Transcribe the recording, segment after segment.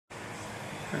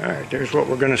Alright, there's what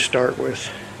we're going to start with.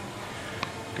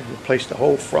 Going to replace the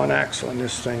whole front axle in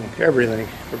this thing, everything.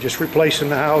 We're just replacing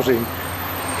the housing.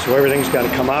 So everything's got to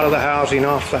come out of the housing,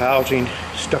 off the housing,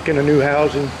 stuck in a new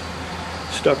housing,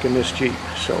 stuck in this Jeep.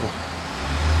 So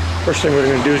first thing we're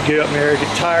going to do is get up in there,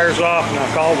 get tires off,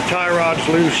 knock all the tie rods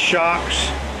loose, shocks,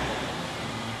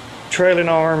 trailing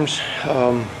arms,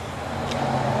 and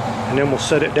then we'll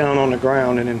set it down on the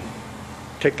ground and then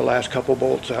take the last couple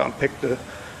bolts out and pick the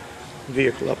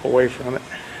vehicle up away from it.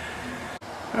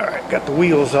 Alright, got the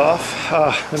wheels off.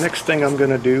 The next thing I'm going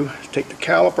to do is take the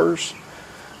calipers,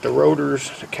 the rotors,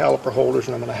 the caliper holders,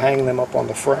 and I'm going to hang them up on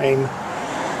the frame.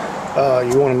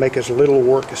 You want to make as little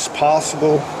work as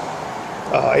possible.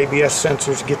 ABS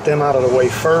sensors, get them out of the way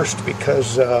first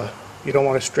because you don't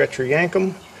want to stretch or yank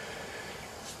them.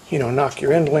 You know, knock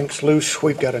your end links loose.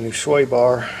 We've got a new sway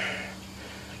bar.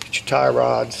 Get your tie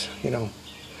rods, you know.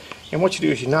 And what you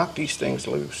do is you knock these things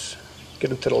loose, get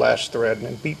them to the last thread, and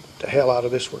then beat the hell out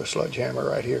of this with a sledgehammer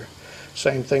right here.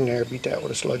 Same thing there, beat that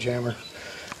with a sledgehammer.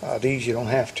 These you don't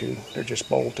have to, they're just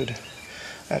bolted.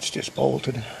 That's just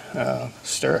bolted.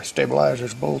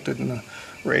 Stabilizer's bolted and the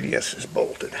radius is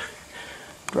bolted.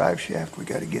 Drive shaft we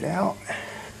got to get out.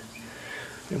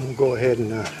 Then we'll go ahead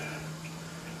and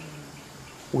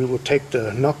we will take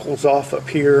the knuckles off up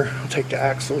here, we'll take the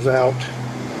axles out,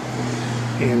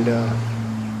 and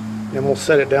then we'll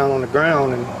set it down on the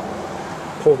ground and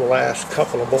pull the last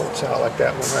couple of bolts out like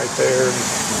that one right there. And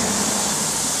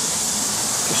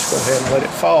just go ahead and let it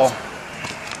fall.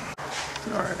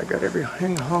 Alright, I got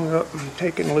everything hung up and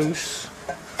taken loose.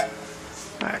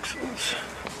 Axles.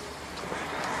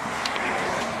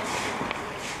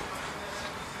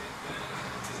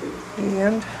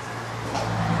 And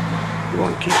you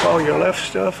want to keep all your left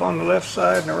stuff on the left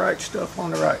side and the right stuff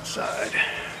on the right side.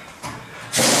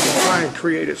 Try and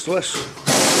create as less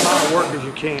amount of work as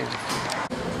you can.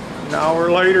 An hour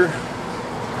later,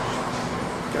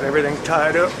 got everything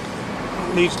tied up.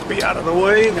 Needs to be out of the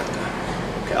way. Got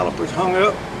the calipers hung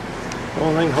up. The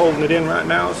only thing holding it in right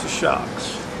now is the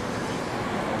shocks.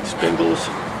 Spindles,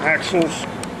 axles.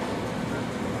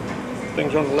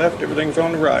 Things on the left, everything's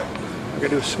on the right. All I gotta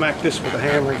do is smack this with a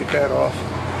hammer and get that off.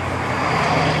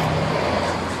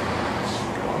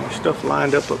 Got all my stuff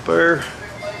lined up there.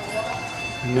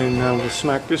 And then we'll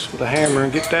smack this with a hammer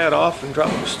and get that off and drop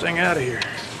this thing out of here.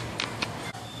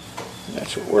 And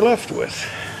that's what we're left with.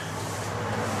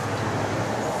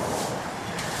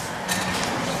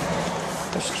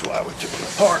 This is why we took it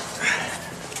apart.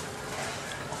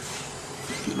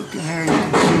 If you look in here, you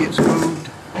can see it's moved.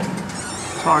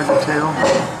 It's hard to tell.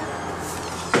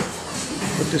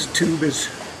 But this tube is,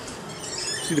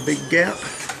 see the big gap?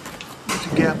 There's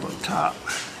a gap up top.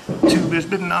 The tube has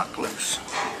been knocked loose.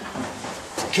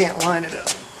 Can't line it up.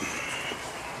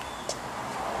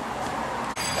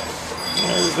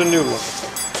 There's the new one.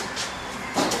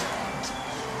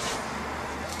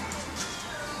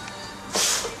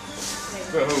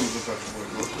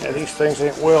 Yeah, these things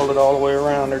ain't welded all the way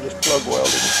around, they're just plug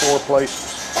welded in 4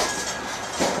 places.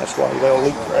 That's why they'll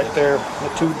leak right there. The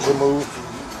tubes are moved.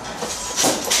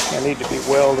 They need to be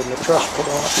welded and the truss put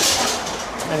on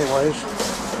it. Anyways,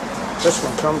 this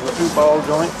one comes with 2 ball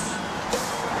joints,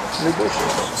 new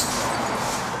bushings.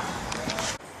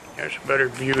 There's a better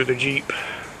view of the Jeep.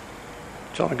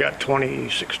 It's only got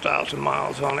 26,000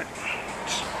 miles on it.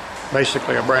 It's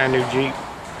basically a brand new Jeep.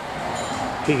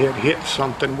 He had hit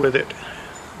something with it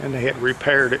and they had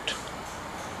repaired it,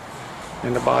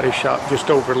 and the body shop just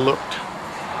overlooked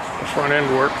the front end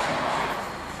work,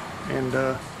 and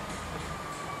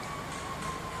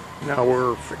now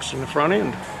we're fixing the front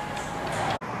end.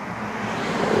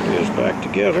 There it is, back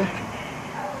together,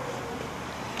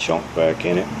 chunk back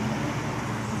in it,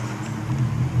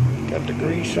 got the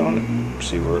grease on it,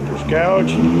 see where there's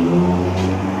gouge,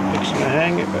 fixing to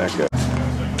hang it back up.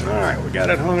 Alright, we got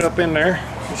it hung up in there.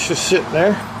 It's just sitting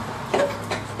there.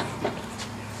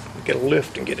 Get a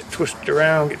lift and get it twisted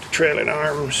around, get the trailing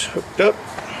arms hooked up,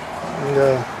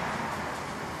 and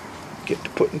get to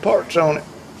putting parts on it.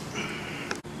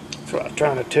 That's what I'm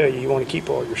trying to tell you. You want to keep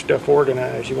all your stuff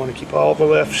organized. You want to keep all the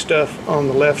left stuff on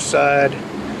the left side,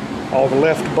 all the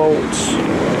left bolts,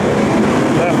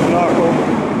 left knuckle,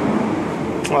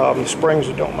 the springs,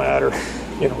 it don't matter.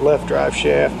 You know, left drive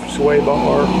shaft, sway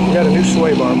bar. We got a new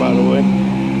sway bar, by the way.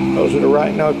 Those are the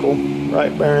right knuckle,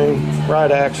 right bearing, right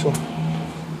axle.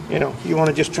 You know, you want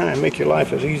to just try and make your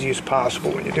life as easy as possible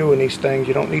when you're doing these things.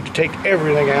 You don't need to take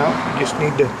everything out. You just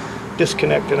need to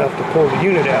disconnect enough to pull the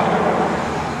unit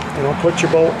out. You know, put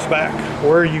your bolts back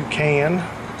where you can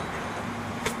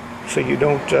so you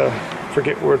don't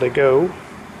forget where they go.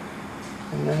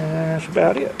 And that's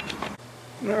about it.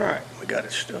 All right. We got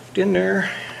it stuffed in there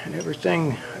and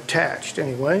everything attached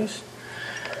anyways,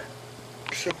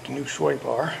 except the new sway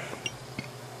bar,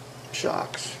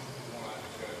 shocks,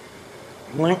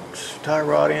 links, tie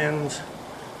rod ends,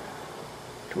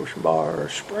 torsion bar,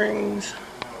 springs,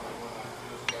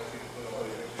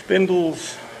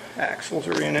 spindles, axles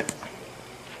are in it.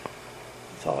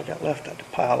 That's all I got left at the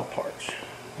pile of parts.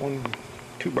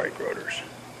 2 brake rotors.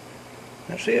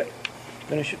 That's it.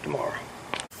 Finish it tomorrow.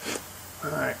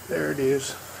 Alright, there it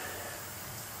is.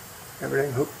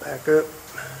 Everything hooked back up.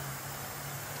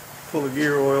 Full of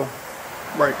gear oil.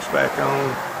 Brakes back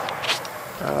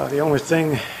on. The only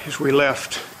thing is we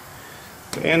left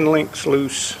the end links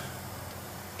loose,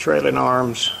 trailing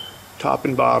arms, top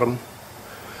and bottom.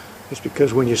 It's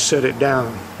because when you set it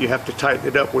down, you have to tighten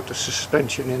it up with the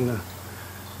suspension in the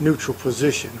neutral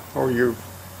position, or you're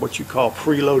what you call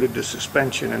preloaded the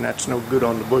suspension, and that's no good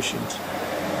on the bushings.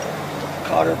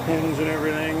 Cotter pins and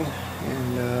everything,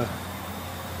 and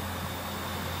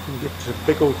you get the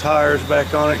big old tires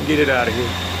back on it and get it out of here.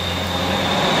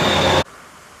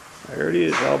 There it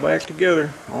is, all back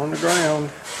together on the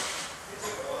ground.